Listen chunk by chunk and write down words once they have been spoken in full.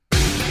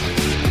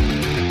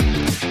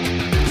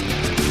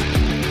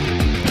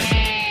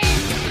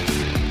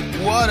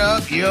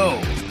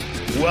Yo,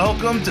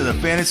 welcome to the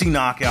Fantasy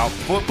Knockout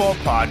Football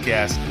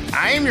Podcast.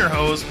 I am your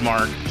host,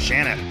 Mark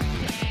Shannon.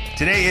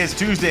 Today is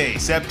Tuesday,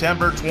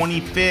 September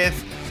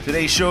 25th.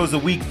 Today's show is the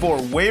Week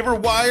 4 waiver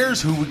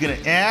wires. Who are we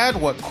going to add?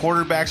 What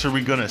quarterbacks are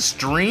we going to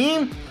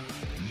stream?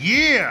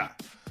 Yeah!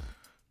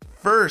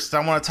 First,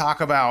 I want to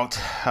talk about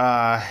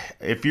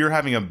if you're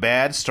having a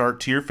bad start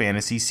to your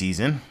fantasy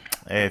season.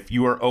 If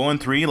you are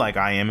 0-3 like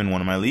I am in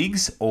one of my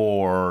leagues,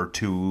 or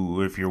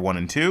if you're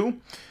 1-2,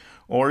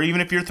 or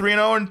even if you're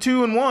 3-0 and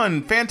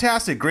 2-1,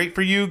 fantastic, great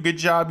for you, good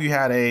job, you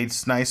had a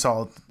nice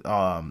solid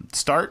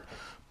start.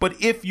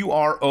 But if you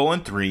are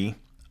 0-3,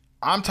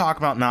 I'm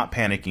talking about not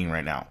panicking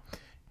right now.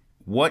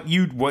 What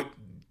you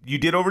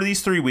did over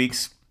these 3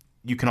 weeks,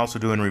 you can also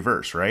do in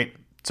reverse, right?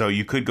 So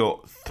you could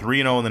go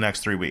 3-0 in the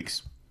next 3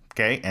 weeks,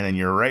 okay, and then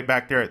you're right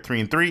back there at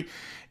 3-3,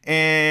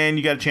 and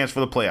you got a chance for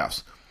the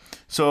playoffs.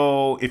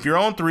 So if you're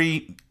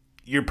 0-3,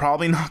 you're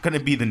probably not going to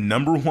be the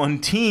number one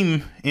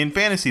team in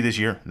fantasy this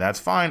year.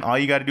 That's fine. All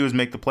you got to do is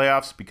make the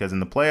playoffs, because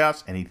in the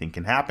playoffs, anything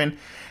can happen,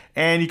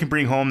 and you can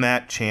bring home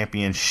that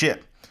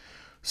championship.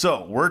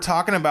 So we're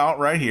talking about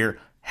right here,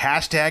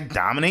 hashtag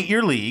dominate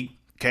your league.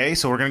 Okay,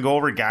 so we're going to go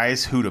over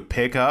guys who to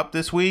pick up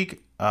this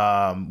week,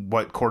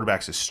 what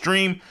quarterbacks to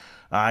stream.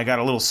 I got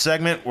a little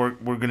segment we're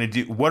going to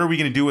do. What are we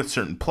going to do with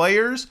certain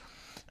players?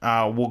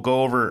 We'll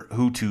go over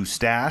who to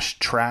stash,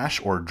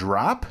 trash, or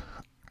drop.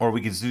 Or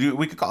we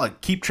could call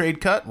it keep, trade,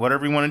 cut,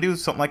 whatever you want to do,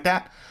 something like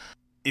that.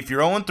 If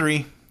you're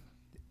 0-3,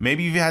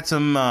 maybe you've had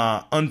some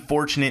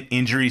unfortunate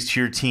injuries to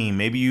your team.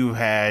 Maybe you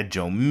had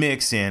Joe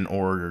Mixon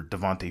or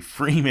Devontae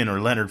Freeman or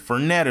Leonard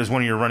Fournette as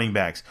one of your running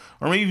backs.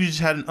 Or maybe you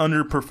just had an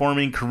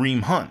underperforming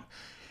Kareem Hunt.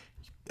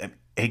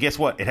 Hey, guess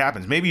what? It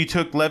happens. Maybe you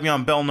took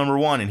Le'Veon Bell number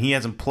 1 and he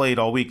hasn't played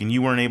all week and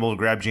you weren't able to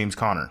grab James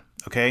Conner.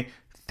 Okay?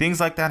 Things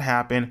like that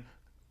happen.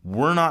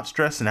 We're not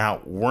stressing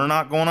out. We're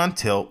not going on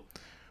tilt.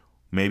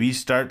 Maybe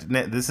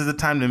this is the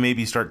time to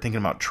maybe start thinking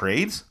about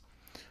trades.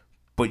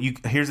 But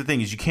here's the thing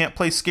is you can't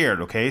play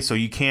scared, okay? So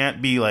you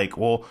can't be like,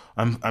 well,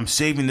 I'm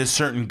saving this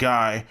certain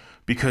guy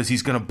because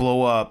he's going to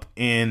blow up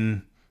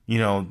in,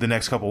 the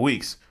next couple of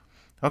weeks.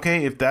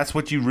 Okay, if that's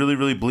what you really,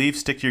 really believe,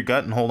 stick to your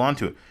gut and hold on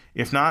to it.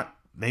 If not,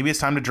 maybe it's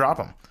time to drop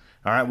him.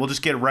 All right, we'll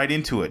just get right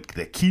into it.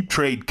 The keep,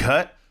 trade,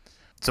 cut.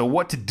 So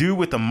what to do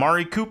with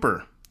Amari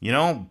Cooper?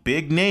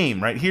 Big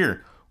name right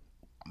here.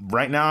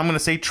 Right now I'm going to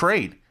say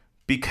trade,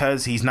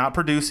 because he's not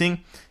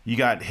producing. You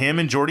got him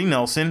and Jordy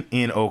Nelson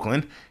in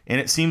Oakland,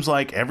 and it seems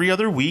like every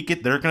other week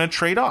they're going to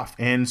trade off.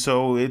 And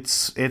so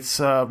it's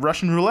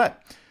Russian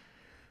roulette.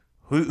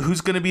 Who's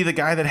going to be the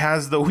guy that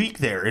has the week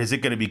there? Is it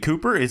going to be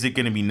Cooper? Is it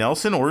going to be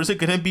Nelson? Or is it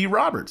going to be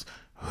Roberts?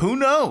 Who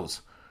knows?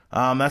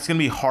 That's going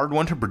to be a hard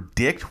one to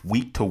predict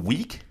week to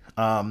week.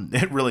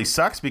 It really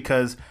sucks,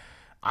 because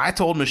I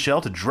told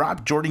Michelle to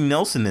drop Jordy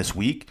Nelson this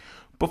week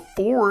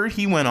before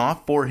he went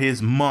off for his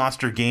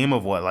monster game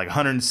of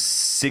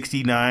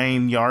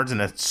 169 yards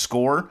and a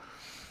score.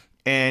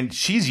 And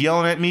she's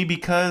yelling at me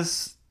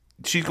because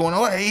she's going,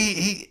 oh,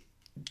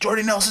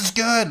 Jordy Nelson's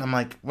good. I'm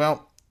like,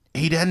 well,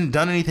 he hadn't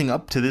done anything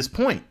up to this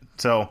point.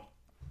 So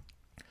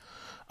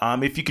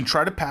if you can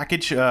try to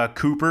package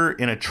Cooper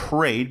in a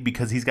trade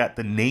because he's got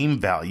the name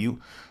value,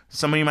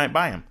 somebody might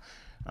buy him.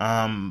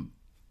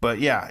 But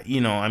yeah,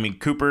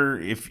 Cooper,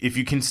 if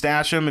you can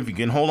stash him, if you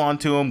can hold on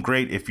to him,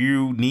 great. If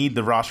you need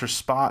the roster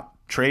spot,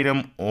 trade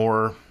him,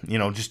 or,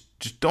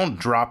 just don't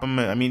drop him.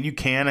 I mean, you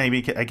can. I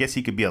guess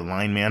he could be a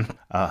lineman.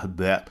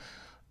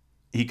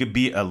 He could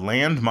be a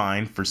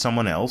landmine for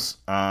someone else.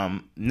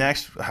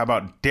 Next, how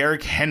about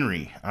Derrick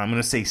Henry? I'm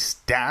going to say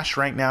stash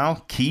right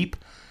now, keep,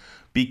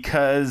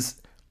 because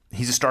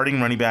he's a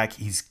starting running back.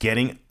 He's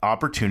getting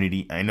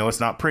opportunity. I know it's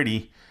not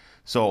pretty,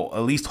 so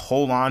at least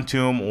hold on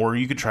to him, or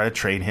you could try to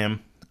trade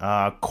him.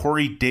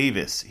 Corey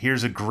Davis,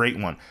 here's a great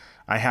one.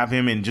 I have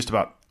him in just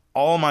about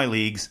all my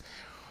leagues,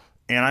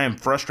 and I am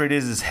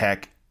frustrated as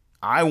heck.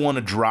 I want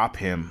to drop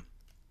him,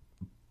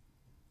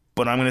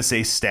 but I'm going to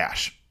say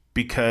stash,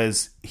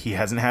 because he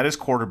hasn't had his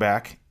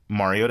quarterback.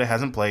 Mariota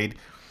hasn't played.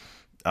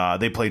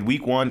 They played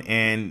week 1,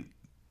 and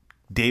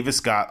Davis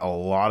got a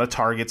lot of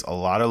targets, a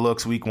lot of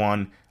looks week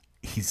 1.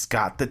 He's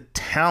got the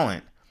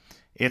talent.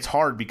 It's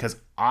hard because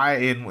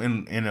in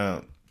one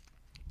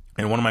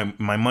of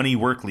my money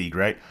work league,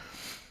 right?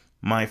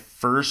 My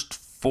first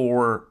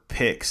 4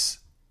 picks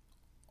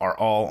are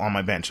all on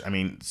my bench. I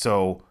mean,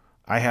 so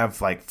I have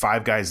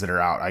 5 guys that are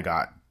out. I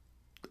got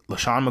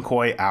LaShawn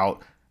McCoy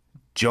out,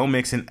 Joe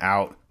Mixon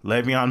out,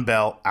 Le'Veon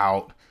Bell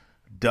out,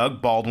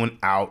 Doug Baldwin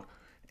out,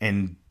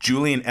 and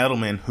Julian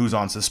Edelman, who's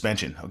on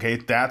suspension. Okay,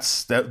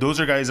 those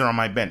are guys that are on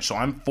my bench. So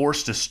I'm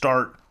forced to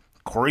start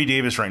Corey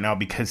Davis right now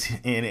because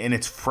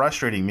it's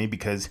frustrating me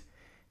because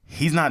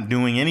he's not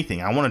doing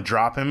anything. I want to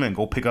drop him and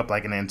go pick up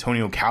an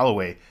Antonio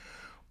Callaway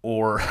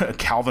or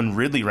Calvin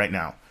Ridley right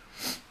now.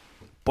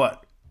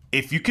 But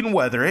if you can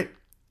weather it,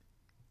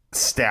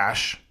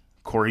 stash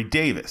Corey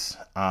Davis.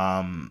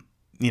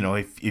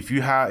 If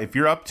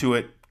you're up to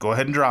it, go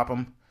ahead and drop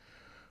him.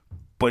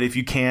 But if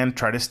you can,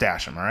 try to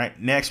stash him. All right.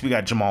 Next, we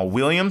got Jamal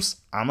Williams.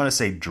 I'm going to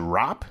say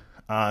drop.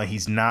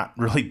 He's not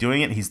really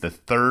doing it. He's the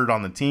third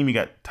on the team. You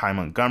got Ty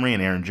Montgomery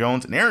and Aaron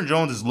Jones. And Aaron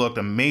Jones has looked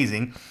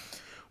amazing.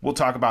 We'll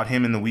talk about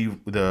him in the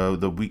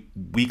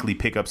weekly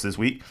pickups this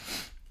week.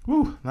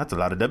 Woo, that's a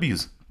lot of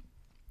W's.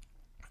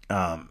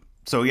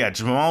 So yeah,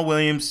 Jamal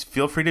Williams,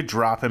 feel free to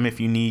drop him if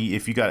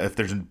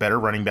there's a better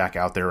running back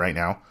out there right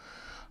now.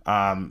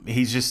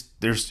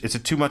 It's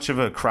too much of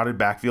a crowded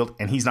backfield,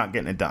 and he's not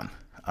getting it done.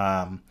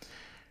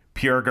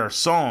 Pierre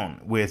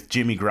Garçon with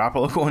Jimmy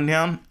Garoppolo going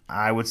down,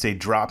 I would say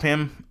drop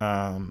him.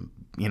 Find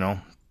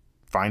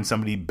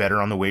somebody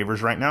better on the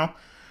waivers right now.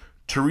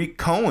 Tariq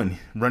Cohen,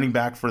 running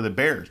back for the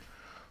Bears.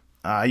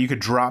 You could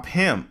drop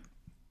him.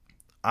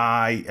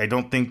 I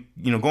don't think,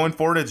 going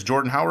forward, it's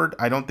Jordan Howard.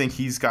 I don't think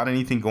he's got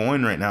anything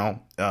going right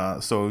now.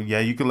 So, yeah,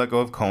 you could let go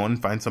of Cohen,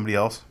 find somebody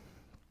else.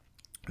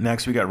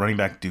 Next, we got running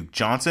back Duke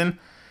Johnson.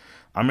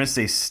 I'm going to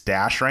say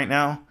stash right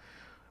now,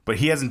 but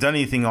he hasn't done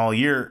anything all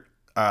year.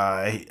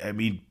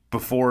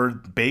 Before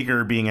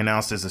Baker being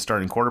announced as the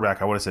starting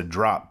quarterback, I would have said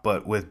drop.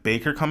 But with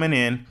Baker coming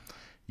in,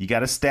 you got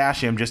to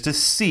stash him just to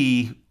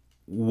see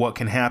what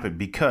can happen,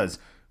 because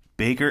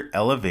Baker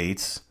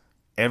elevates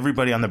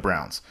everybody on the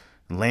Browns.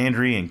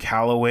 Landry and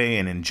Callaway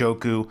and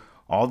Njoku,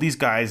 all these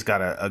guys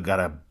got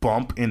a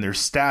bump in their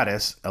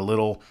status, a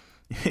little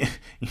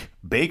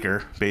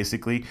Baker,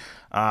 basically.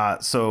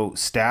 So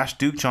stash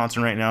Duke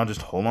Johnson right now.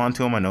 Just hold on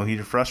to him. I know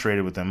he's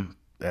frustrated with him.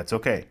 That's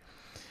okay.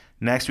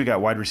 Next, we got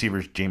wide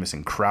receivers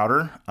Jamison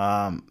Crowder.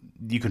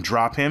 You can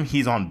drop him.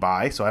 He's on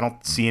bye, so I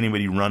don't see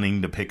anybody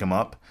running to pick him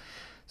up.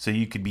 So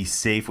you could be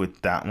safe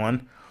with that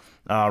one.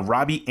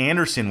 Robbie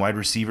Anderson, wide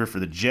receiver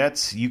for the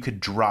Jets. You could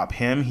drop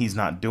him. He's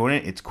not doing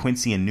it. It's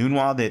Quincy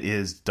Enunwa that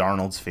is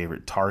Darnold's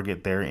favorite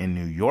target there in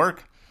New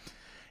York.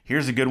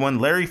 Here's a good one.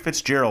 Larry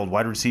Fitzgerald,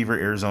 wide receiver,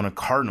 Arizona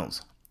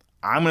Cardinals.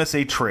 I'm going to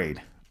say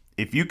trade.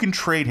 If you can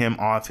trade him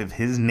off of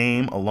his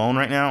name alone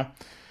right now,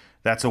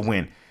 that's a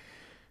win.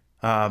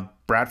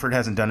 Bradford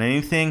hasn't done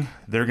anything.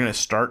 They're going to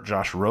start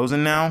Josh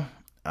Rosen now.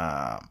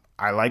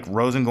 I like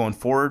Rosen going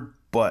forward,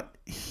 but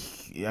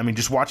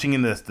just watching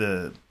in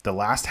the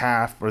last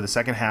half or the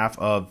second half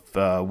of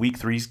Week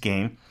 3's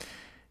game,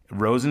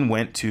 Rosen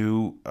went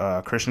to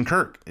Christian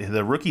Kirk,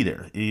 the rookie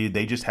there.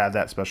 They just had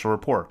that special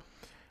rapport.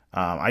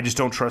 I just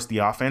don't trust the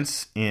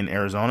offense in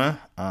Arizona.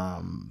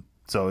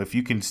 So if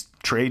you can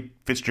trade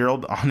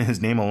Fitzgerald on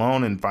his name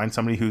alone and find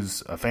somebody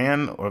who's a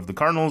fan of the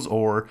Cardinals,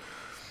 or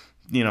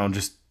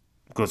just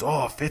goes,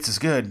 oh, Fitz is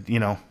good,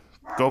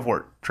 go for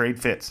it.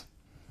 Trade Fitz.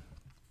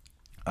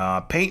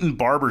 Peyton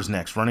Barber's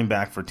next, running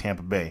back for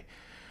Tampa Bay.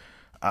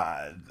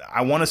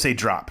 I want to say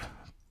drop,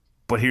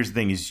 but here's the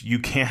thing: is you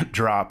can't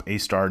drop a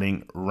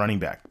starting running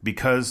back,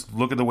 because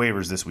look at the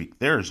waivers this week.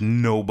 There is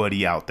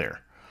nobody out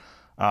there.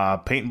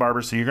 Peyton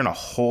Barber, so you're going to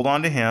hold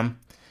on to him.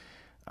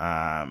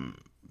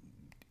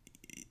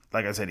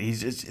 Like I said,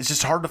 it's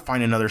just hard to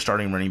find another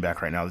starting running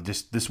back right now.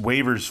 Just this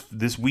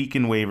week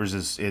in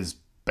waivers is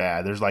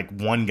bad. There's like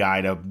one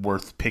guy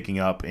worth picking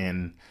up,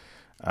 and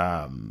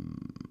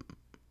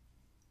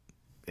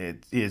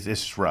it's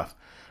just rough.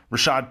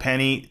 Rashad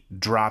Penny,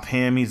 drop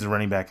him. He's the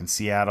running back in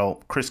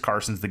Seattle. Chris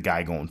Carson's the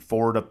guy going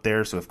forward up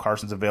there, so if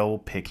Carson's available,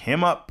 pick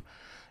him up.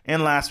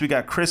 And last, we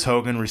got Chris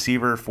Hogan,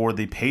 receiver for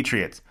the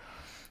Patriots.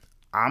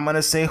 I'm going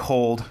to say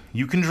hold.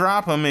 You can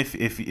drop him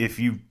if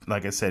you,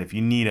 like I said, if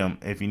you need him,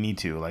 if you need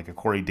to, like a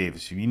Corey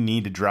Davis. If you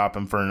need to drop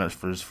him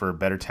for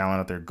better talent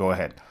out there, go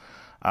ahead.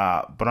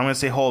 But I'm going to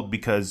say hold,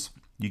 because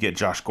you get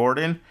Josh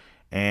Gordon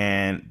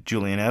and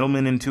Julian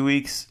Edelman in 2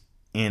 weeks.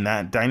 And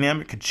that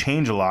dynamic could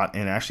change a lot.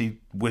 And actually,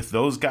 with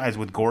those guys,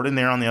 with Gordon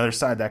there on the other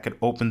side, that could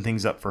open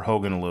things up for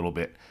Hogan a little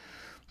bit.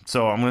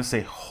 So I'm going to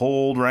say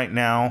hold right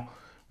now.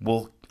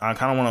 I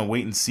kind of want to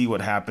wait and see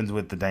what happens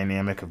with the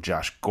dynamic of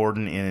Josh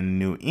Gordon in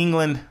New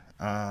England.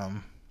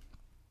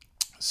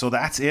 So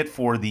that's it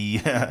for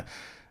the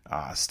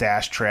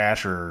stash,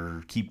 trash,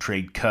 or keep,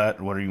 trade, cut,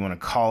 or whatever you want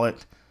to call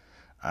it.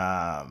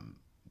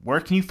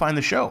 Where can you find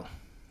the show?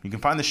 You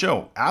can find the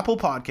show Apple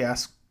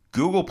Podcasts,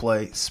 Google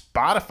Play,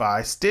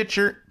 Spotify,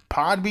 Stitcher,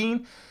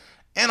 Podbean,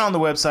 and on the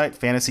website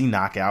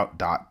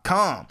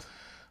fantasyknockout.com.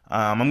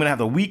 I'm going to have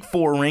the Week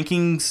 4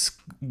 rankings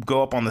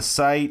go up on the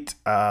site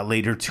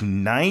later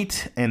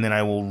tonight, and then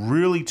I will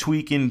really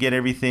tweak and get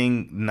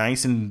everything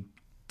nice and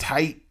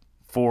tight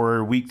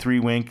for Week 4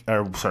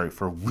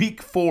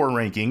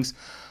 rankings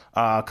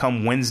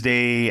come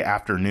Wednesday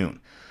afternoon.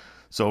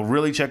 So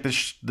really check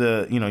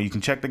you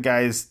can check the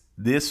guys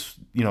this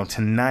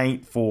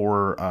tonight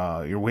for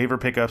your waiver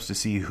pickups to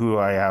see who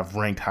I have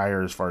ranked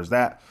higher as far as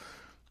that.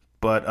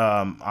 But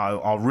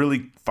I'll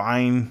really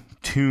fine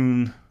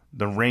tune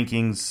the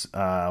rankings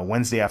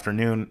Wednesday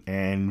afternoon,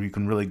 and you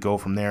can really go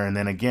from there. And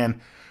then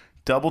again,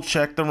 double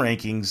check the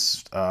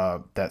rankings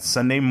that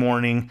Sunday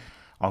morning.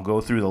 I'll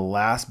go through the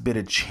last bit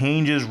of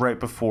changes right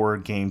before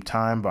game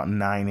time, about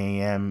 9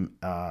 a.m.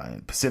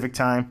 Pacific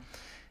time,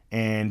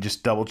 and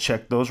just double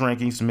check those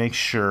rankings to make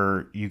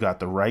sure you got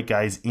the right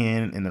guys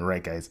in and the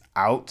right guys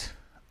out.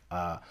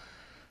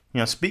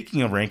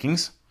 Speaking of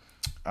rankings,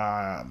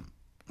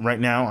 right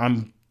now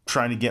I'm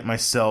trying to get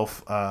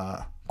myself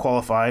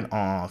qualified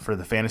for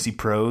the Fantasy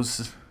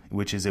Pros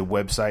which is a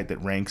website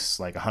that ranks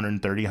like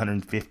 130,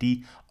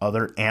 150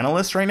 other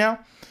analysts right now.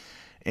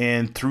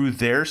 And through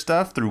their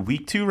stuff, through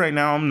week 2 right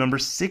now, I'm number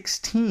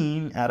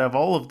 16 out of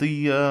all of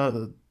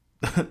the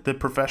the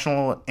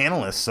professional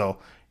analysts. So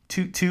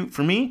toot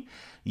for me.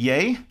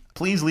 Yay.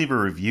 Please leave a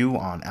review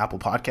on Apple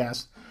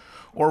Podcasts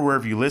or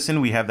wherever you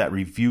listen. We have that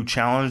review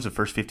challenge. The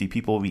first 50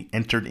 people will be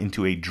entered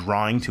into a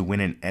drawing to win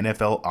an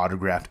NFL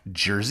autographed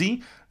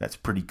jersey. That's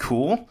pretty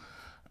cool.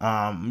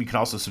 You can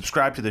also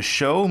subscribe to the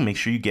show. Make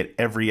sure you get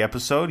every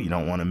episode. You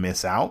don't want to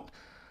miss out.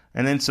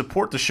 And then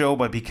support the show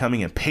by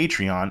becoming a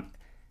Patreon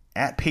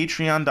at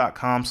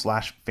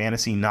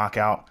patreon.com/fantasy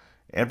knockout.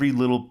 Every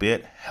little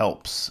bit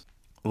helps.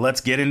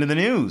 Let's get into the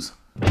news.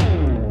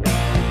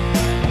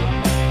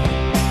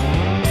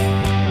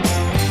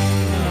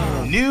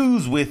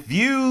 News with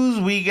views.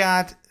 We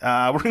got,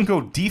 we're going to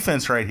go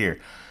defense right here.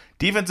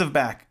 Defensive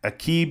back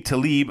Aqib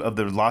Talib of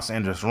the Los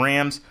Angeles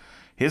Rams.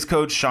 His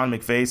coach, Sean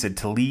McVay, said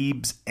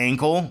Talib's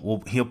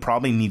ankle, he'll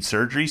probably need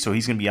surgery, so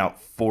he's going to be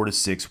out 4 to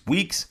 6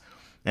 weeks.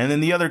 And then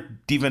the other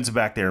defensive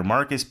back there,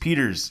 Marcus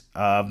Peters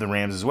of the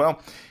Rams as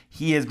well.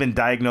 He has been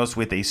diagnosed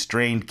with a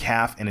strained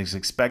calf and is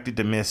expected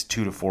to miss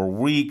 2 to 4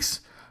 weeks.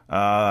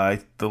 The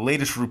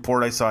latest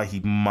report I saw, he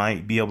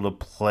might be able to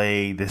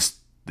play this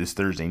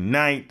Thursday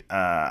night.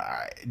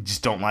 I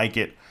just don't like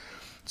it.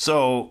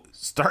 So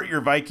start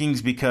your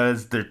Vikings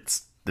because the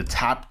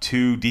top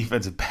 2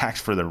 defensive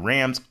backs for the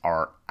Rams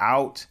are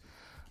out.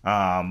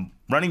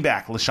 Running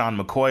back LeSean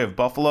McCoy of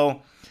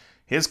Buffalo.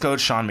 His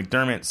coach, Sean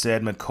McDermott,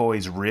 said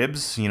McCoy's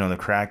ribs, the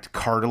cracked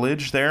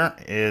cartilage there,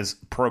 is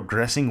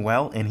progressing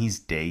well, and he's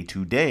day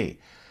to day.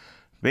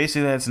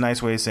 Basically, that's a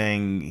nice way of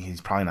saying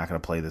he's probably not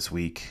going to play this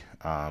week.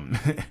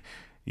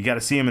 You got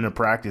to see him in a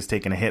practice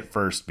taking a hit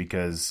first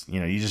because,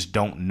 you just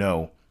don't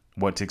know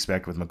what to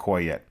expect with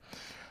McCoy yet.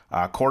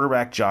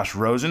 Quarterback Josh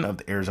Rosen of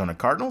the Arizona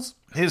Cardinals.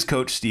 His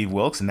coach, Steve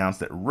Wilks, announced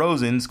that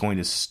Rosen's going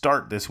to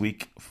start this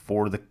week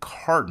for the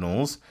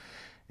Cardinals.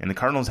 And the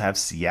Cardinals have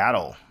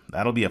Seattle.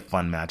 That'll be a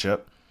fun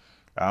matchup.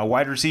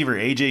 Wide receiver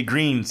A.J.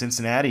 Green,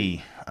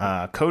 Cincinnati.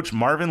 Coach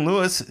Marvin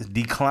Lewis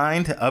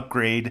declined to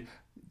update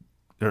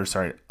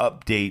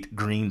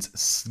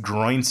Green's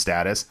groin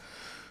status.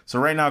 So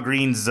right now,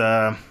 Green's,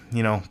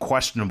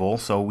 questionable,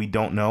 so we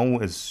don't know.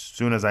 As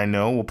soon as I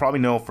know, we'll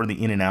probably know for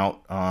the in and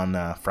out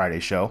on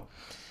Friday's show.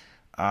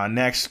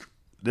 Next,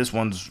 this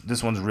one's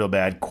real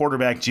bad.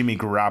 Quarterback Jimmy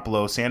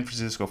Garoppolo, San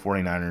Francisco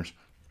 49ers.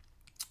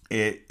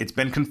 It's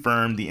been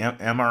confirmed. The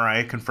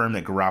MRI confirmed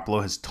that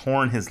Garoppolo has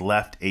torn his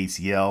left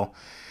ACL.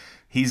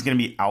 He's going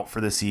to be out for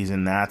the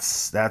season.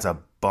 That's a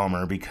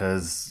bummer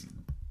because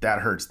that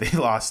hurts. They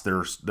lost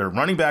their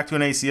running back to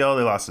an ACL.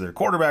 They lost their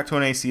quarterback to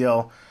an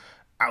ACL.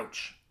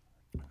 Ouch.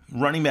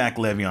 Running back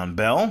Le'Veon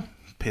Bell,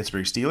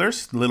 Pittsburgh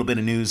Steelers. A little bit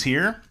of news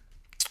here.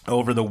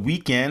 Over the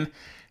weekend,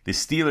 the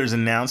Steelers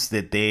announced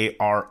that they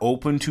are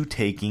open to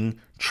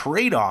taking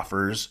trade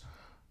offers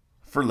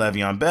for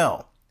Le'Veon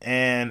Bell.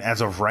 And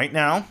as of right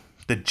now,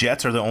 the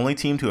Jets are the only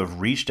team to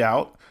have reached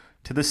out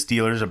to the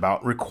Steelers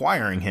about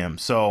requiring him.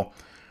 So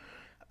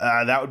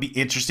that would be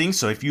interesting.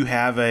 So if you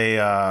have a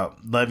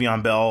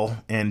Le'Veon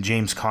Bell and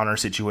James Conner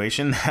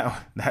situation,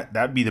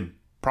 that'd be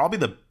probably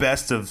the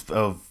best of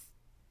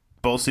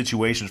both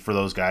situations for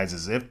those guys.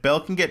 Is if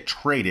Bell can get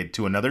traded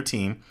to another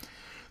team,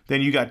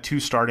 then you got 2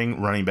 starting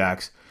running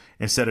backs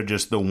instead of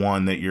just the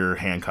one that you're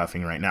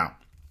handcuffing right now.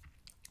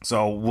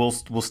 So we'll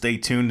stay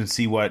tuned and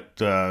see what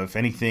if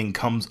anything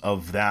comes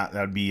of that.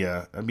 That'd be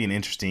an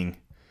interesting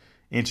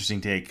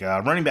take.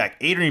 Running back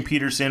Adrian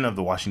Peterson of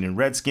the Washington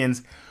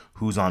Redskins,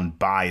 who's on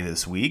bye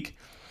this week.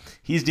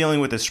 He's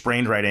dealing with a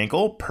sprained right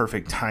ankle.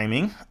 Perfect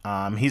timing.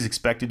 He's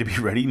expected to be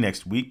ready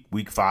next week,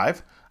 week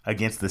 5,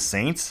 against the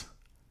Saints.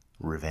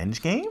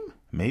 Revenge game?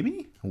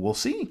 Maybe? We'll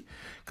see.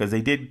 Because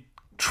they did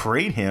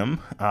trade him.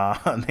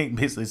 They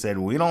basically said,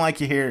 we don't like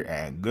you here,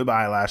 and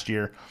goodbye last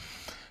year.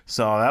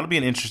 So that'll be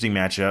an interesting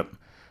matchup.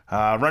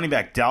 Running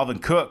back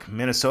Dalvin Cook,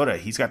 Minnesota.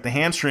 He's got the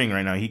hamstring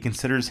right now. He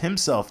considers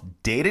himself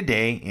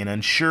day-to-day and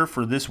unsure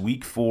for this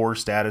week 4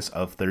 status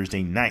of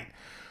Thursday night.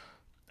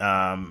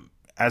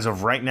 As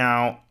of right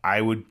now,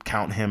 I would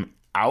count him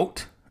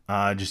out.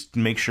 Just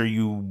make sure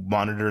you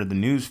monitor the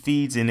news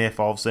feeds, and if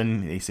all of a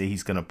sudden they say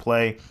he's going to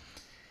play,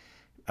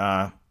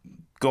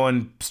 go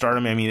and start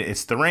him. I mean,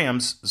 it's the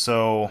Rams,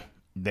 so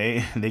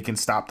they can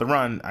stop the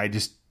run.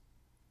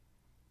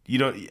 You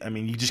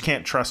just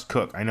can't trust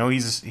Cook. I know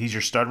he's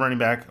your stud running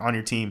back on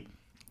your team.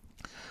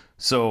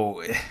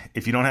 So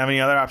if you don't have any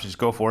other options,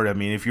 go for it. I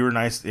mean, if you were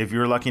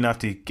lucky enough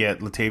to get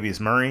Latavius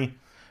Murray,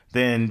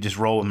 then just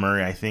roll with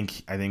Murray. I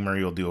think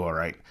Murray will do all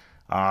right.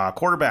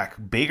 Quarterback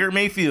Baker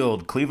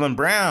Mayfield, Cleveland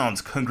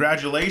Browns.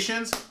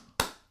 Congratulations.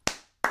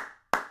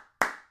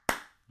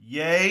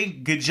 Yay.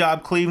 Good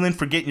job, Cleveland,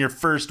 for getting your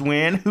first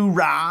win.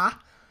 Hoorah.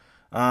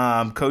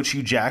 Coach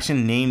Hugh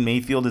Jackson named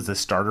Mayfield as the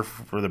starter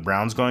for the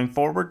Browns going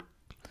forward.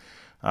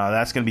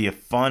 That's going to be a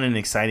fun and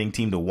exciting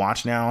team to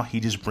watch now. He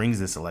just brings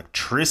this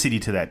electricity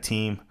to that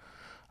team.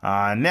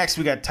 Next,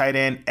 we got tight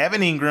end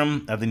Evan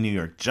Ingram of the New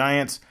York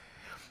Giants.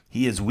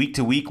 He is week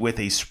to week with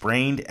a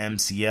sprained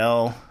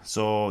MCL,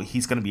 so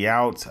he's going to be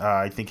out.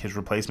 I think his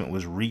replacement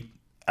was Reek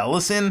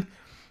Ellison.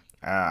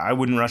 I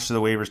wouldn't rush to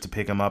the waivers to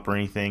pick him up or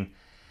anything.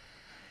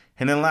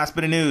 And then last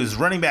bit of news,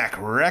 running back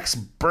Rex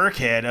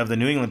Burkhead of the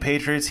New England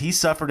Patriots, he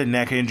suffered a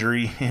neck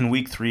injury in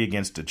week 3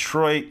 against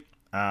Detroit.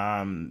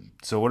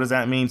 So what does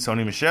that mean?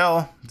 Sony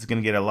Michel is going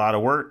to get a lot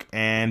of work,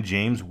 and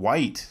James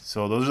White.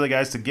 So those are the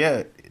guys to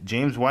get.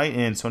 James White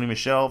and Sony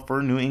Michel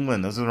for New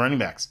England. Those are the running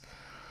backs.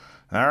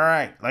 All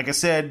right. Like I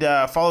said,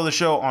 follow the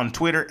show on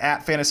Twitter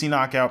at Fantasy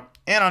Knockout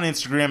and on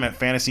Instagram at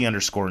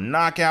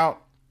Fantasy_Knockout.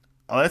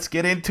 Let's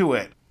get into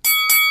it.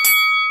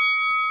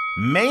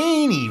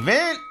 Main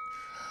event.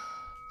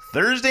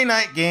 Thursday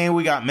night game.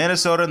 We got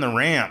Minnesota and the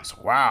Rams.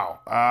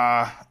 Wow.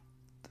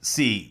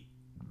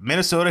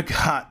 Minnesota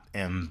got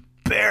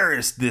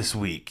embarrassed this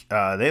week.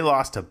 They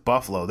lost to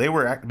Buffalo.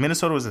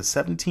 Minnesota was a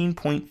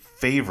 17-point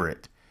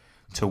favorite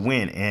to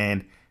win,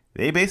 and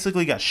they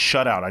basically got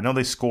shut out. I know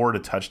they scored a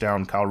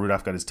touchdown. Kyle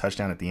Rudolph got his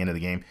touchdown at the end of the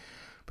game,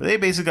 but they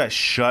basically got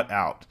shut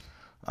out.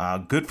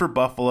 Good for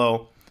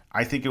Buffalo.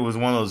 I think it was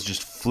one of those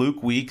just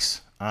fluke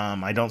weeks.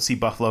 I don't see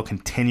Buffalo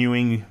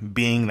continuing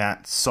being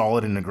that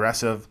solid and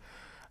aggressive.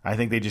 I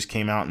think they just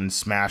came out and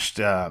smashed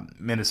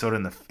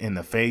Minnesota in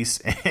the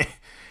face.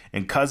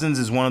 And Cousins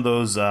is one of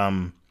those.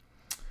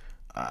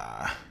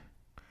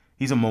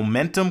 He's a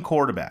momentum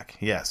quarterback.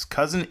 Yes,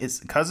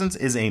 Cousins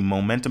is a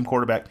momentum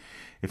quarterback.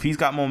 If he's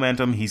got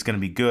momentum, he's going to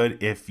be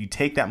good. If you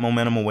take that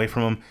momentum away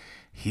from him,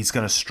 he's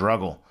going to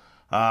struggle.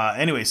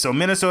 Anyway, so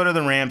Minnesota,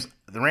 the Rams.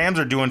 The Rams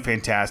are doing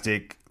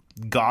fantastic.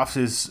 Goff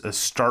is a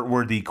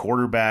start-worthy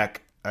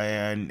quarterback.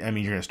 And, I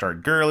mean, you're going to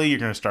start Gurley. You're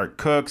going to start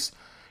Cooks.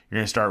 You're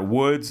going to start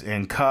Woods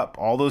and Kupp.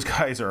 All those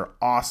guys are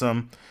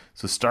awesome.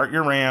 So start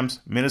your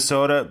Rams.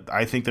 Minnesota,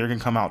 I think they're going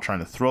to come out trying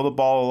to throw the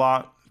ball a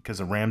lot because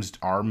the Rams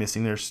are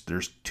missing their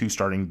 2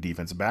 starting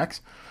defensive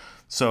backs.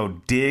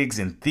 So Diggs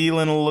and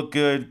Thielen will look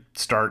good.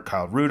 Start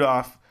Kyle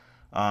Rudolph.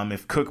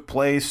 If Cook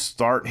plays,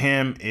 start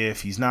him.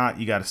 If he's not,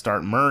 you got to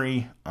start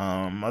Murray.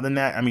 Other than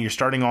that, I mean, you're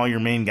starting all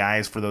your main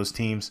guys for those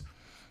teams.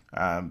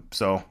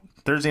 So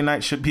Thursday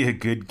night should be a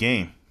good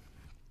game.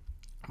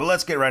 But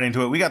let's get right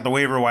into it. We got the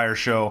waiver wire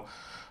show.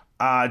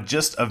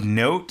 Just of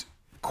note,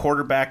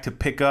 quarterback to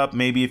pick up,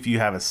 maybe if you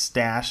have a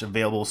stash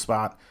available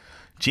spot.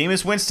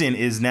 Jameis Winston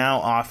is now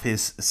off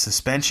his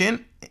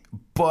suspension,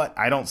 but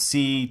I don't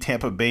see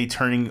Tampa Bay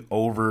turning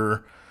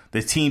over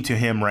the team to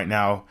him right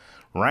now.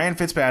 Ryan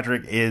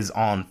Fitzpatrick is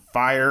on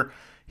fire.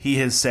 He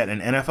has set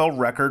an NFL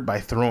record by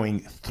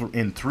throwing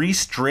in 3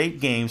 straight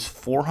games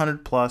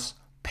 400-plus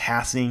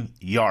passing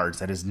yards.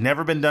 That has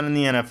never been done in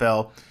the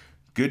NFL.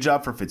 Good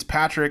job for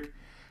Fitzpatrick.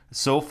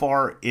 So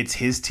far, it's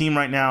his team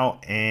right now,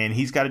 and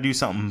he's got to do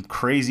something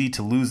crazy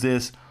to lose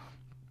this.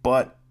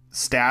 But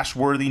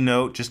stash-worthy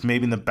note, just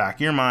maybe in the back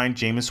of your mind,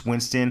 Jameis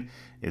Winston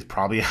is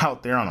probably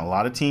out there on a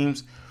lot of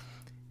teams.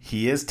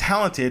 He is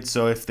talented,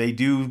 so if they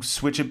do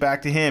switch it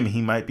back to him,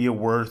 he might be a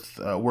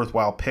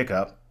worthwhile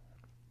pickup.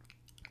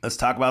 Let's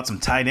talk about some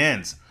tight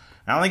ends.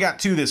 I only got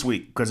 2 this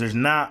week because there's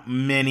not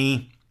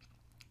many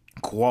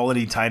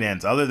quality tight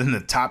ends other than the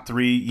top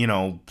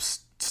 3,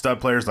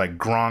 stud players like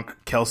Gronk,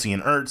 Kelsey,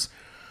 and Ertz.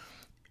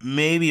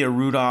 Maybe a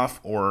Rudolph,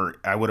 or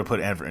I would have put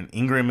Evan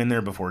Ingram in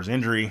there before his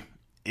injury.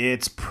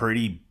 It's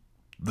pretty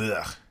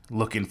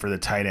looking for the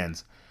tight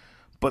ends.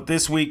 But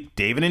this week,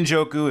 David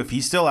Njoku, if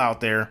he's still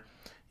out there,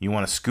 you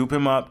want to scoop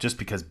him up just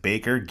because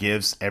Baker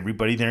gives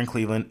everybody there in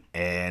Cleveland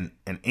an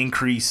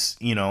increase,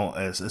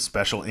 a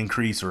special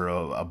increase or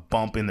a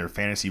bump in their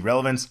fantasy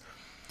relevance.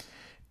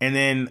 And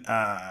then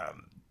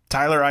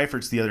Tyler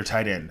Eifert's the other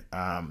tight end.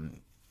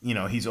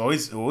 He's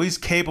always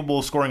capable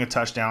of scoring a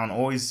touchdown,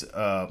 always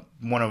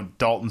one of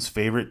Dalton's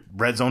favorite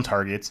red zone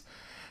targets.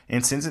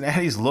 And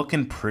Cincinnati's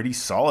looking pretty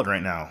solid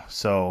right now.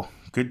 So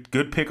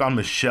good pick on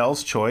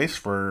Michelle's choice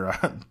for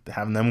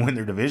having them win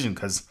their division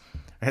because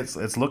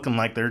it's looking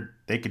like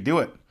they could do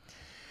it.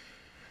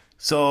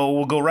 So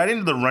we'll go right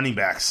into the running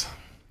backs.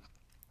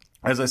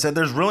 As I said,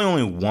 there's really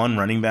only one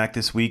running back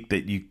this week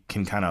that you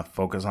can kind of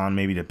focus on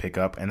maybe to pick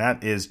up, and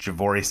that is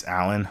Javorius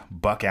Allen,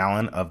 Buck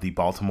Allen of the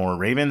Baltimore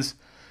Ravens.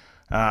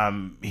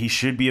 He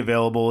should be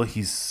available.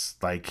 He's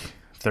like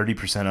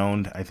 30%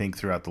 owned, I think,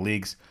 throughout the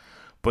leagues.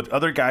 But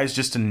other guys,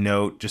 just a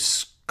note,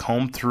 just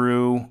comb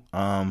through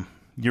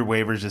your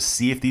waivers, just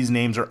see if these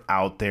names are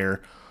out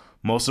there.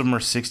 Most of them are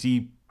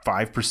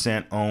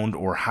 65% owned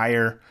or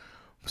higher.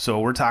 So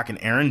we're talking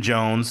Aaron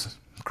Jones,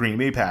 Green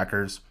Bay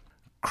Packers,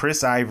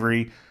 Chris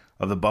Ivory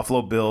of the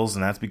Buffalo Bills,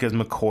 and that's because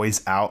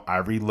McCoy's out.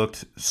 Ivory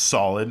looked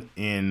solid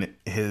in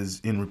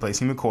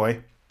replacing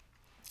McCoy.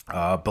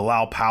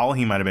 Bilal Powell,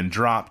 he might have been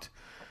dropped.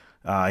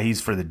 He's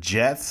for the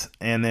Jets.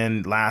 And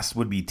then last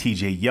would be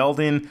TJ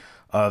Yeldon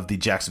of the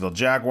Jacksonville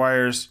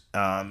Jaguars.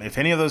 If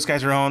any of those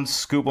guys are owned,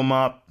 scoop them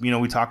up.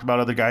 We talked about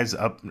other guys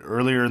up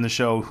earlier in the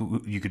show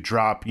who you could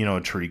drop,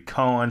 Tariq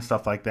Cohen,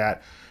 stuff like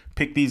that.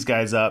 Pick these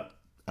guys up.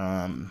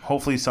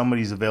 Hopefully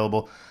somebody's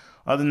available.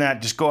 Other than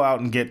that, just go out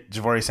and get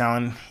Javorius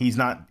Allen. He's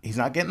not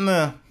getting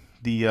the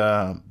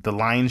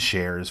lion's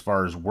share as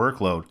far as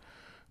workload,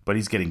 but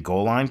he's getting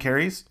goal line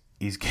carries.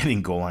 He's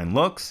getting goal line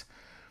looks.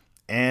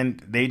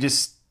 And they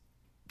just,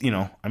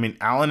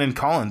 Allen and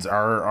Collins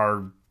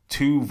are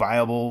two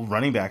viable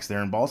running backs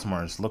there in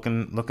Baltimore. It's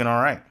looking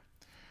all right.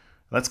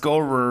 Let's go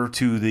over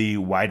to the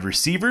wide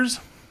receivers.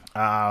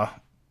 I'm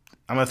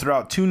going to throw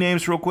out two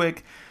names real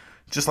quick.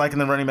 Just like in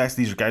the running backs,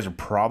 these guys are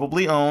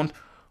probably owned,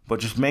 but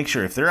just make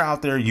sure if they're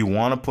out there, you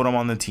want to put them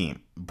on the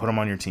team. Put them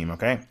on your team,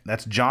 okay?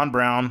 That's John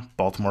Brown,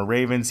 Baltimore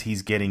Ravens.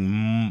 He's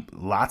getting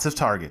lots of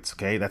targets,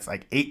 okay? That's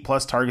like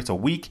 8+ targets a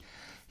week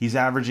he's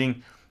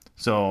averaging.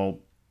 So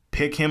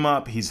pick him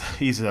up.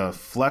 He's a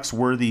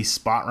flex-worthy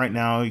spot right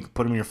now. You can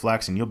put him in your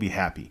flex, and you'll be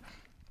happy.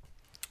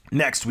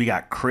 Next, we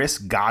got Chris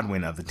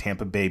Godwin of the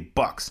Tampa Bay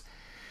Bucks.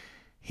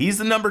 He's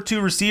the number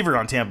 2 receiver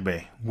on Tampa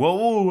Bay.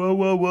 Whoa.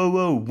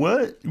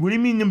 What? What do you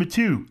mean number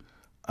 2?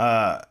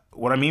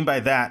 What I mean by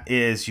that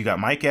is you got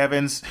Mike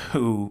Evans,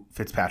 who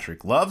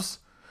Fitzpatrick loves,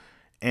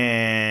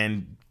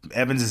 and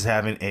Evans is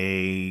having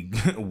a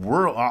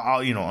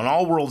an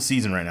all-world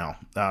season right now.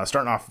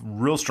 Starting off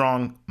real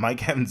strong.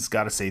 Mike Evans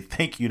got to say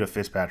thank you to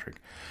Fitzpatrick.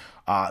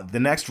 The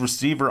next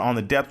receiver on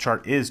the depth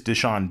chart is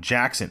Deshaun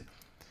Jackson.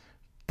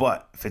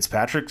 But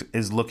Fitzpatrick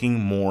is looking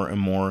more and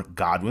more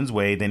Godwin's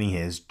way than he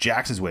is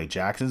Jackson's way.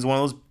 Jackson's one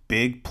of those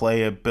big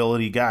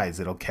playability guys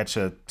that'll catch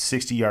a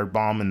 60-yard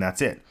bomb and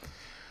that's it.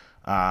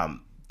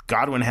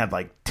 Godwin had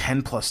like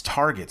 10+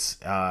 targets.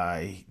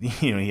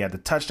 He had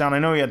the touchdown. I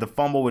know he had the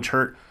fumble, which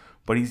hurt,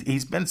 but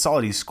he's been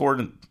solid. He's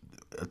scored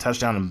a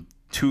touchdown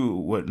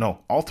in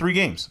all 3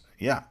 games.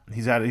 Yeah,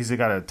 he's got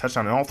a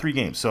touchdown in all 3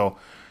 games. So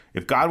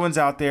if Godwin's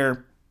out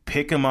there,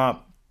 pick him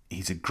up.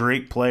 He's a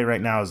great play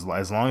right now as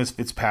long as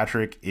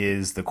Fitzpatrick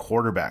is the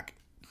quarterback.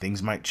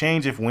 Things might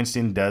change if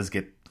Winston does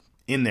get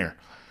in there.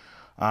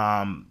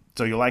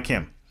 So you'll like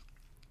him.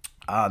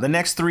 The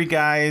next 4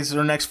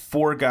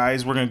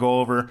 guys we're going to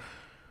go over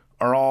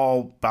are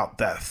all about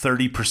that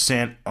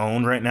 30%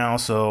 owned right now.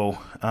 So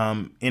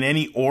in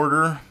any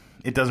order,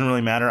 it doesn't really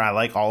matter. I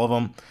like all of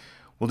them.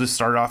 We'll just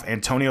start off.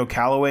 Antonio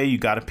Callaway, you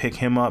got to pick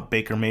him up.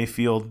 Baker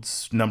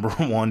Mayfield's number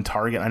 1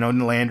 target. I know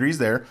Landry's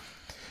there.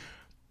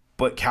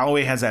 But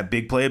Callaway has that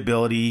big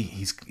playability.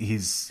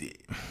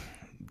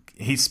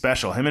 He's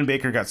special. Him and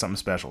Baker got something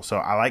special. So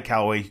I like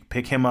Callaway.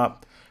 Pick him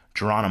up.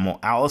 Geronimo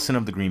Allison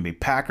of the Green Bay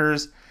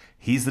Packers.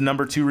 He's the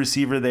number 2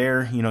 receiver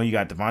there. You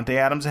got Devontae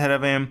Adams ahead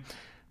of him.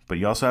 But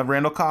you also have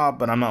Randall Cobb,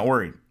 but I'm not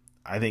worried.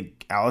 I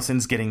think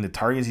Allison's getting the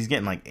targets. He's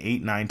getting like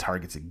 8-9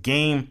 targets a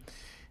game.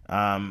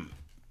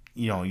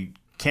 You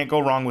can't go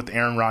wrong with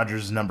Aaron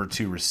Rodgers' number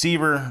 2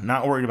 receiver.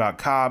 Not worried about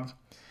Cobb.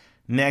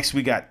 Next,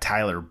 we got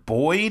Tyler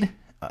Boyd.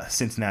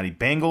 Cincinnati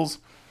Bengals.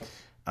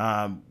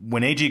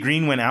 When A.J.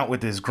 Green went out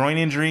with his groin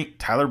injury,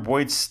 Tyler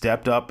Boyd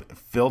stepped up,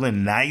 filled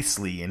in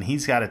nicely, and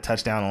he's got a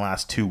touchdown in the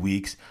last 2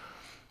 weeks.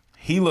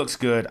 He looks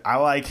good. I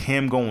like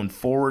him going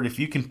forward. If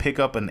you can pick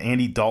up an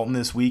Andy Dalton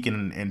this week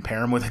and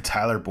pair him with a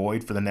Tyler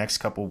Boyd for the next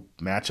couple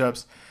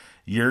matchups,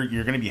 you're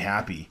going to be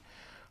happy.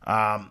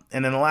 And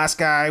then the last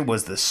guy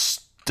was the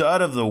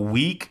stud of the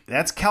week.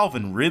 That's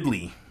Calvin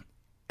Ridley.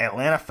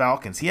 Atlanta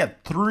Falcons. He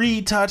had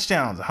 3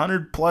 touchdowns,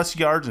 100+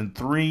 yards and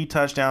 3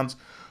 touchdowns.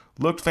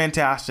 Looked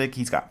fantastic.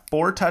 He's got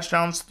 4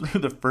 touchdowns through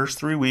the first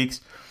 3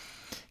 weeks.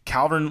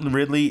 Calvin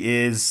Ridley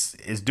is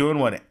doing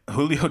what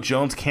Julio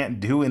Jones can't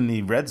do in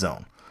the red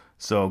zone.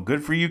 So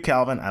good for you,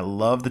 Calvin. I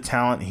love the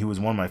talent. He was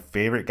one of my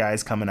favorite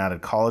guys coming out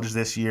of college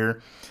this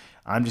year.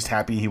 I'm just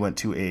happy he went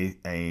to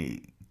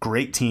a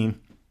great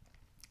team.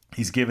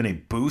 He's given a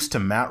boost to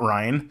Matt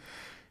Ryan.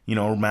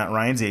 Matt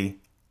Ryan's a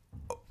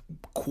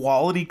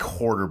quality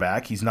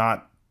quarterback. He's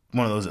not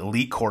one of those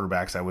elite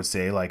quarterbacks, I would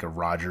say, like a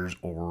Rodgers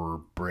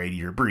or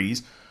Brady or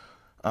Breeze.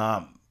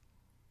 But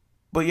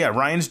yeah,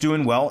 Ryan's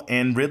doing well,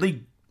 and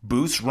Ridley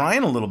boosts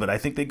Ryan a little bit. I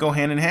think they go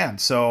hand in hand.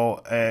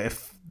 So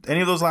if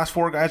any of those last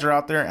 4 guys are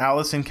out there,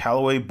 Allison,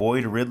 Callaway,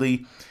 Boyd,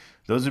 Ridley,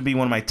 those would be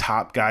one of my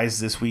top guys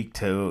this week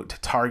to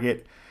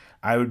target.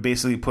 I would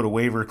basically put a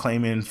waiver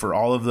claim in for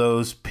all of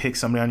those, pick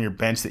somebody on your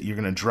bench that you're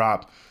going to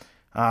drop.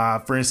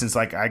 For instance,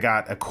 like I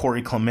got a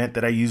Corey Clement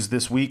that I used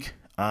this week.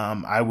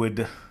 I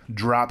would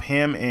drop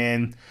him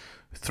and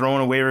throw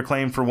in a waiver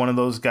claim for one of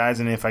those guys,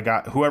 and if I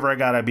got whoever I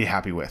got, I'd be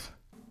happy with.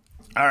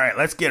 All right,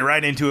 let's get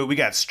right into it. We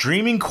got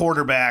streaming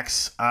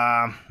quarterbacks.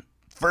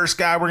 First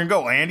guy we're going to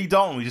go, Andy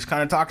Dalton. We just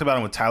kind of talked about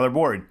him with Tyler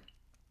Boyd.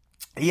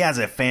 He has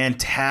a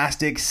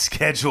fantastic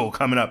schedule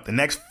coming up. The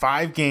next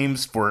 5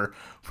 games for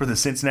the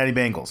Cincinnati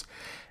Bengals.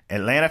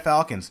 Atlanta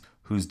Falcons,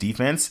 whose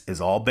defense is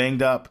all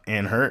banged up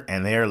and hurt,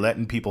 and they are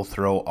letting people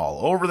throw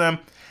all over them.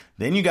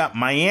 Then you got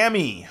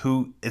Miami,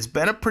 who has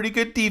been a pretty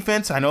good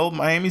defense. I know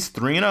Miami's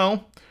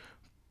 3-0,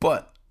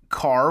 but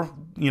carved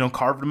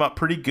them up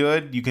pretty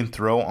good. You can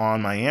throw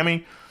on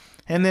Miami.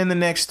 And then the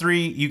next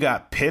 3, you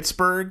got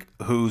Pittsburgh,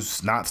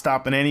 who's not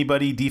stopping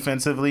anybody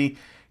defensively.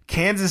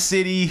 Kansas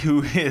City,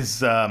 who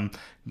is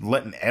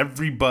letting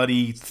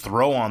everybody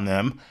throw on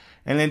them.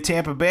 And then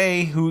Tampa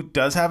Bay, who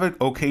does have an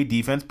okay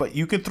defense, but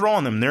you can throw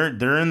on them.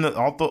 They're in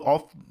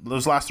all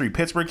those last 3.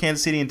 Pittsburgh,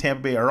 Kansas City, and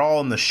Tampa Bay are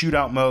all in the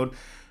shootout mode.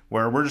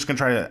 where we're just going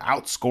to try to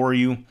outscore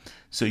you.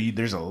 So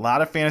there's a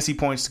lot of fantasy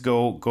points to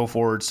go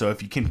forward. So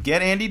if you can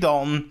get Andy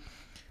Dalton,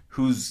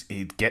 who's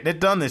getting it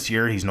done this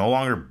year, he's no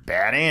longer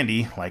bad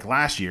Andy like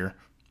last year.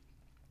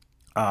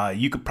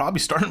 You could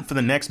probably start him for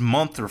the next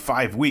month or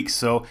 5 weeks.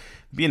 So it'd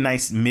be a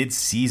nice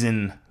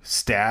mid-season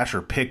stash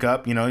or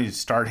pickup. You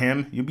start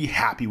him. You'll be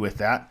happy with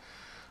that.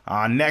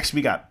 Next,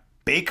 we got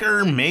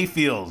Baker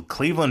Mayfield,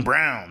 Cleveland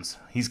Browns.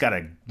 He's got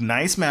a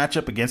nice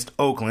matchup against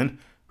Oakland,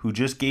 who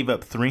just gave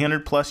up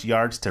 300-plus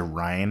yards to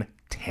Ryan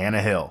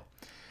Tannehill.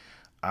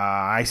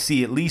 I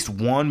see at least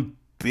one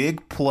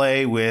big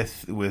play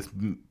with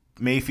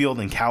Mayfield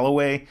and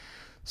Callaway.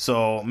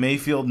 So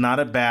Mayfield, not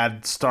a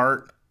bad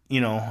start,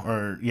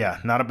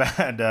 not a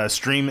bad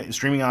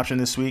streaming option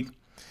this week.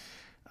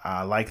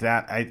 Like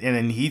that. And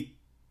then he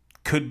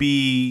could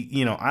be,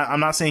 I'm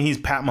not saying he's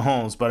Pat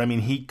Mahomes, but I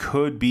mean, he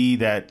could be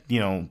that,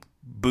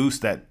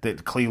 boost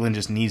that Cleveland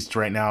just needs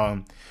right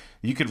now.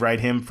 You could ride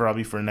him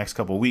probably for the next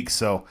couple of weeks.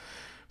 So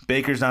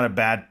Baker's not a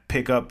bad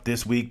pickup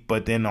this week,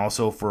 but then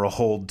also for a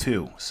hold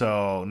too.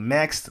 So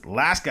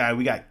last guy,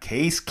 we got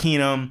Case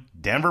Keenum,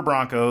 Denver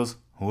Broncos.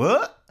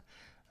 What?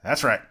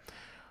 That's right.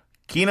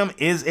 Keenum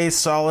is a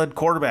solid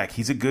quarterback.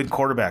 He's a good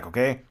quarterback,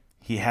 okay?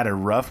 He had a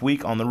rough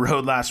week on the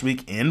road last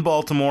week in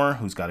Baltimore,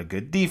 who's got a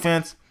good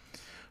defense.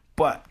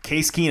 But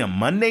Case Keenum,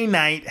 Monday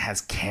night,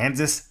 has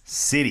Kansas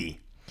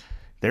City.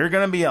 There are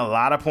going to be a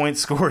lot of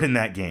points scored in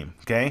that game,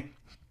 okay?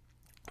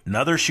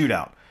 Another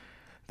shootout.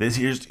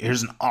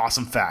 Here's an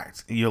awesome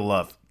fact you'll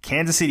love.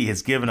 Kansas City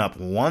has given up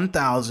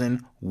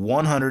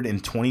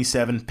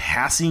 1,127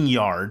 passing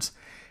yards,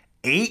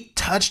 8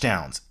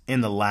 touchdowns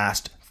in the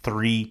last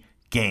 3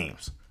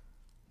 games.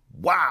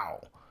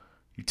 Wow.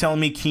 You're telling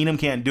me Keenum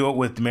can't do it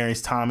with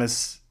Demaryius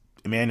Thomas,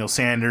 Emmanuel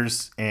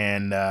Sanders,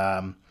 and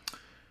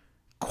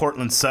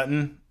Cortland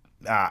Sutton?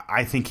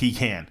 I think he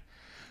can.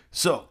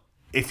 So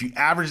if you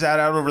average that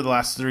out over the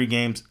last 3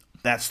 games,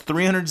 that's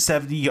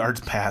 370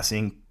 yards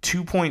passing,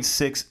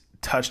 2.6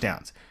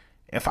 touchdowns.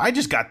 If I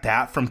just got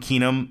that from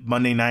Keenum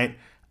Monday night,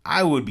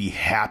 I would be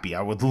happy.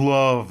 I would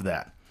love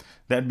that.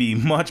 That'd be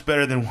much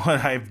better than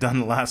what I've done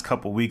the last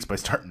couple weeks by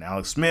starting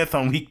Alex Smith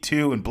on week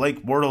 2 and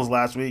Blake Bortles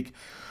last week.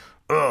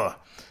 Ugh,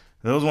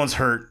 those ones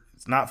hurt.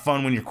 It's not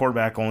fun when your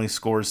quarterback only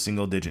scores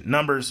single-digit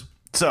numbers.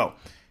 So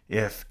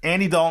if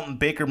Andy Dalton,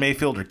 Baker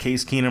Mayfield, or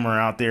Case Keenum are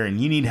out there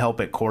and you need help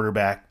at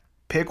quarterback,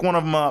 pick one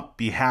of them up.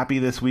 Be happy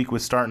this week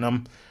with starting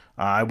them.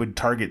 I would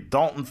target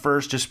Dalton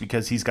first just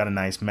because he's got a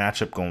nice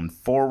matchup going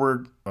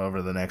forward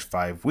over the next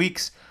 5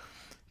 weeks.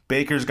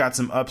 Baker's got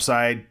some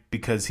upside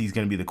because he's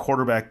going to be the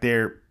quarterback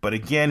there. But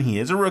again, he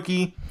is a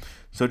rookie,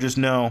 so just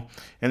know.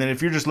 And then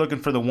if you're just looking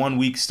for the 1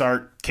 week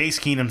start, Case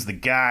Keenum's the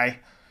guy.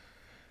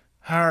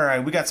 All right,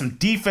 we got some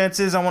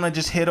defenses I want to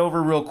just hit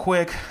over real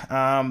quick.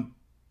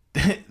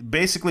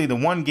 Basically, the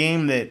one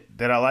game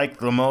that I like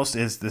the most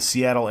is the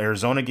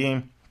Seattle-Arizona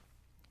game.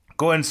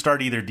 Go ahead and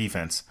start either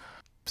defense.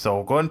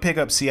 So go ahead and pick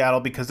up Seattle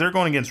because they're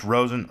going against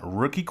Rosen, a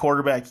rookie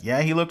quarterback.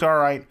 Yeah, he looked all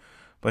right,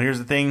 but here's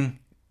the thing.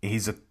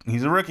 He's a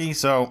rookie,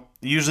 so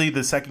usually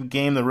the second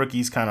game, the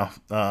rookies kind of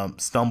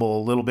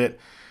stumble a little bit.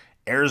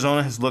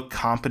 Arizona has looked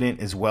competent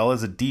as well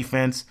as a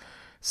defense.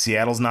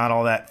 Seattle's not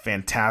all that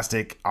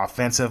fantastic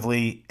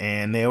offensively,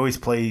 and they always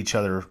play each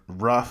other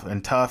rough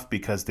and tough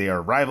because they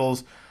are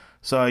rivals.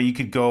 So you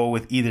could go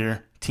with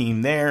either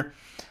team there.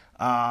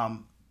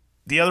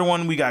 The other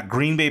one, we got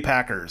Green Bay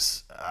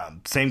Packers.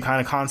 Same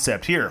kind of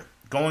concept here.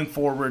 Going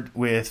forward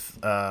with,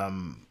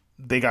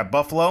 they got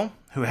Buffalo,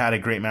 who had a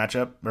great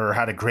matchup, or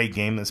had a great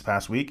game this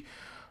past week.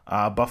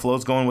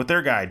 Buffalo's going with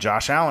their guy,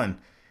 Josh Allen.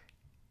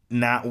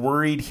 Not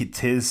worried. It's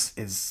his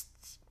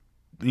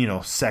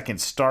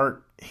second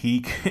start.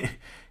 He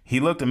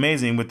looked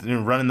amazing with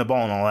running the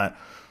ball and all that.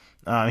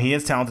 He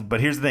is talented,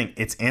 but here's the thing.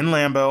 It's in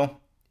Lambeau.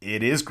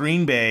 It is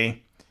Green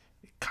Bay.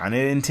 Kind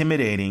of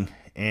intimidating.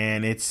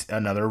 And it's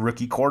another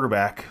rookie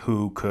quarterback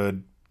who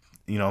could,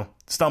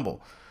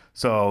 stumble.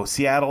 So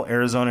Seattle,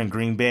 Arizona, and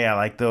Green Bay, I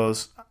like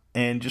those.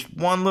 And just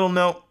one little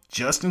note,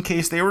 just in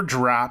case they were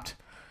dropped,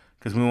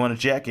 because we want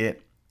to check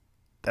it,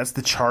 that's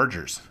the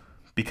Chargers.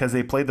 Because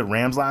they played the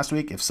Rams last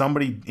week. If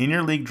somebody in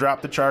your league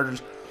dropped the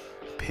Chargers,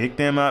 pick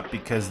them up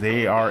because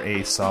they are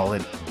a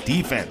solid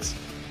defense.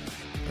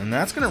 And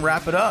that's going to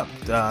wrap it up.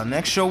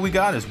 Next show we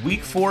got is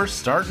Week 4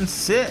 Start and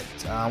Sit.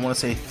 I want to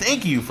say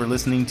thank you for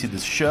listening to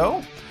this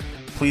show.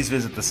 Please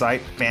visit the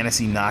site,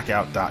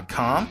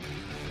 fantasyknockout.com.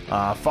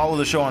 Follow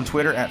the show on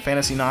Twitter at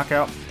Fantasy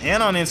Knockout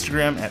and on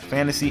Instagram at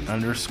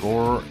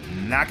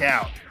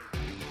fantasy_knockout.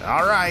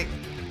 All right.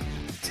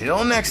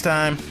 Till next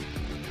time.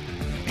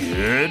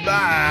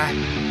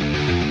 Goodbye.